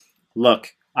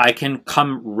look, I can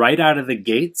come right out of the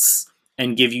gates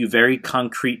and give you very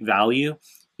concrete value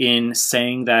in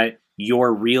saying that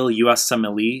your real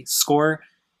USMLE score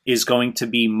is going to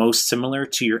be most similar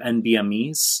to your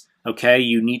NBMEs. Okay,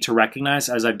 you need to recognize,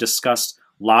 as I've discussed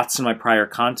lots in my prior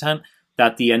content,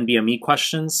 that the NBME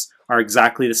questions are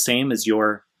exactly the same as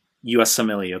your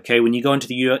USMLE. Okay, when you go into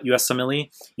the USMLE,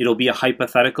 it'll be a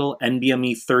hypothetical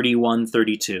NBME 31,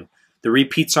 32. The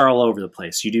repeats are all over the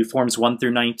place. You do forms 1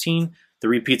 through 19, the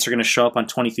repeats are going to show up on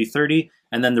 20 through 30,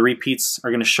 and then the repeats are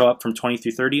going to show up from 20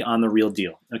 through 30 on the real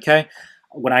deal. Okay,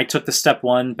 when I took the step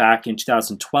 1 back in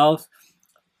 2012,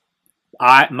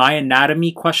 my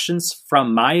anatomy questions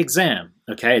from my exam,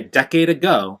 okay, a decade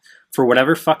ago, for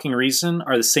whatever fucking reason,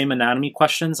 are the same anatomy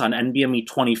questions on NBME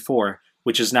 24,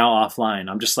 which is now offline.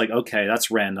 I'm just like, okay,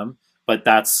 that's random, but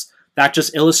that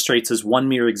just illustrates as one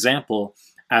mere example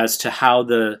as to how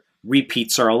the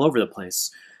repeats are all over the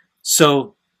place.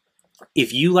 So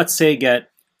if you, let's say, get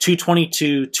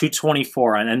 222,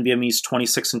 224 on NBMEs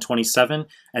 26 and 27,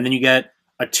 and then you get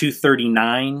a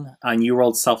 239 on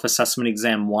UWorld Self-Assessment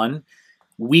Exam 1,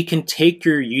 we can take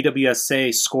your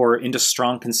UWSA score into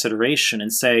strong consideration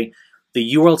and say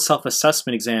the UWorld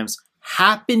Self-Assessment exams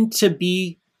happen to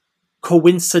be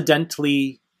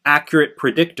coincidentally accurate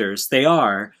predictors. They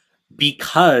are,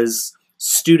 because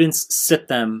students sit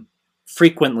them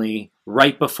frequently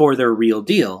right before their real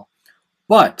deal.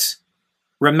 But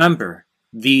remember,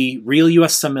 the real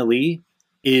USMLE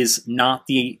is not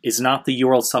the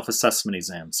UWorld Self-Assessment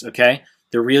exams, okay?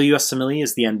 The real USMLE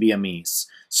is the NBMEs.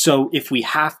 So if we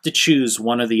have to choose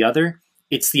one or the other,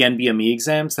 it's the NBME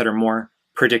exams that are more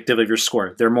predictive of your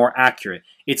score. They're more accurate.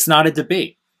 It's not a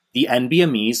debate. The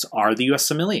NBMEs are the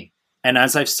USMLE. And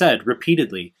as I've said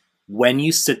repeatedly, when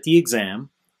you sit the exam,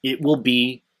 it will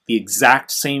be the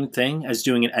exact same thing as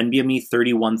doing an NBME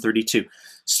 31, 32.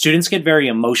 Students get very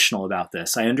emotional about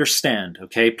this. I understand,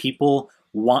 okay? People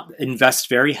invest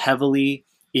very heavily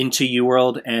into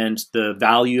UWorld and the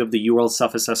value of the UWorld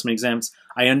self-assessment exams.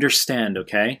 I understand,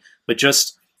 okay? But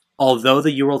just, although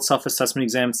the UWorld self-assessment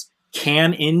exams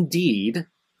can indeed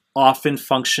often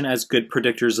function as good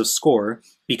predictors of score,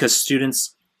 because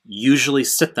students usually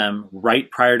sit them right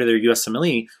prior to their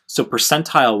USMLE, so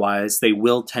percentile-wise, they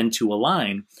will tend to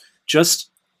align.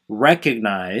 Just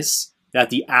recognize that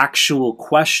the actual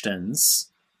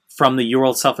questions from the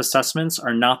UWorld self-assessments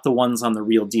are not the ones on the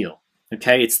real deal.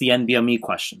 Okay, it's the NBME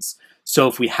questions. So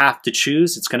if we have to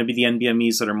choose, it's going to be the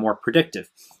NBMEs that are more predictive.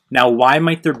 Now, why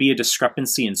might there be a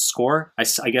discrepancy in score?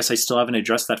 I guess I still haven't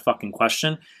addressed that fucking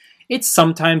question. It's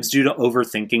sometimes due to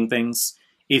overthinking things.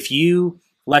 If you,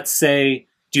 let's say,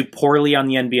 do poorly on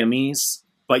the NBMEs,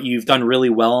 but you've done really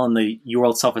well on the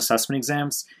UWorld self-assessment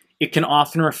exams, it can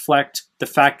often reflect the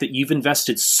fact that you've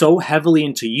invested so heavily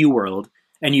into UWorld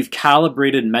and you've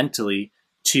calibrated mentally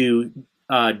to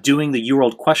doing the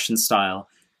UWorld question style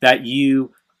that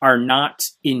you are not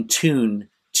in tune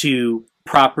to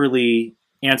properly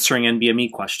answering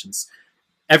NBME questions.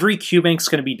 Every QBank is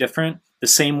going to be different, the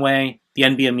same way the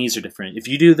NBMEs are different. If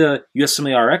you do the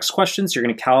USMLE RX questions, you're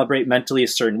going to calibrate mentally a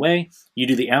certain way. You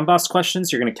do the AMBOSS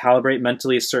questions, you're going to calibrate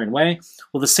mentally a certain way.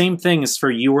 Well, the same thing is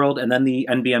for UWorld and then the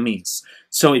NBMEs.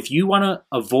 So if you want to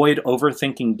avoid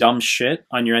overthinking dumb shit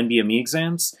on your NBME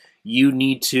exams, you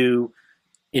need to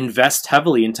invest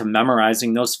heavily into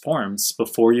memorizing those forms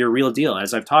before your real deal,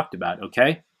 as I've talked about,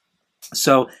 okay?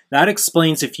 So that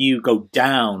explains if you go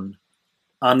down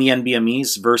on the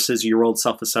NBMEs versus your UWorld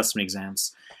self-assessment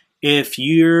exams. If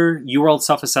your UWorld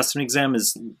self-assessment exam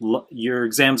your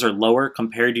exams are lower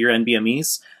compared to your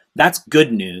NBMEs, that's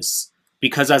good news,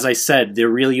 because as I said, the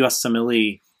real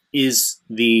USMLE is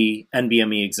the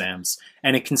NBME exams,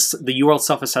 and the UWorld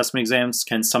self-assessment exams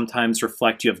can sometimes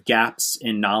reflect you have gaps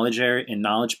in knowledge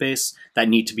base that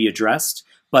need to be addressed.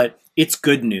 But it's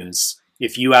good news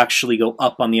if you actually go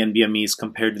up on the NBMEs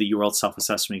compared to the UWorld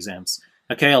self-assessment exams.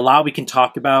 Okay, a lot we can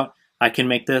talk about. I can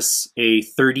make this a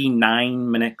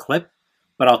 39-minute clip,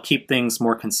 but I'll keep things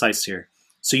more concise here.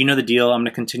 So you know the deal. I'm going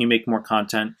to continue making more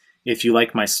content. If you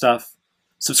like my stuff,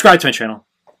 subscribe to my channel.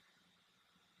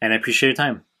 And I appreciate your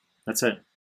time. That's it.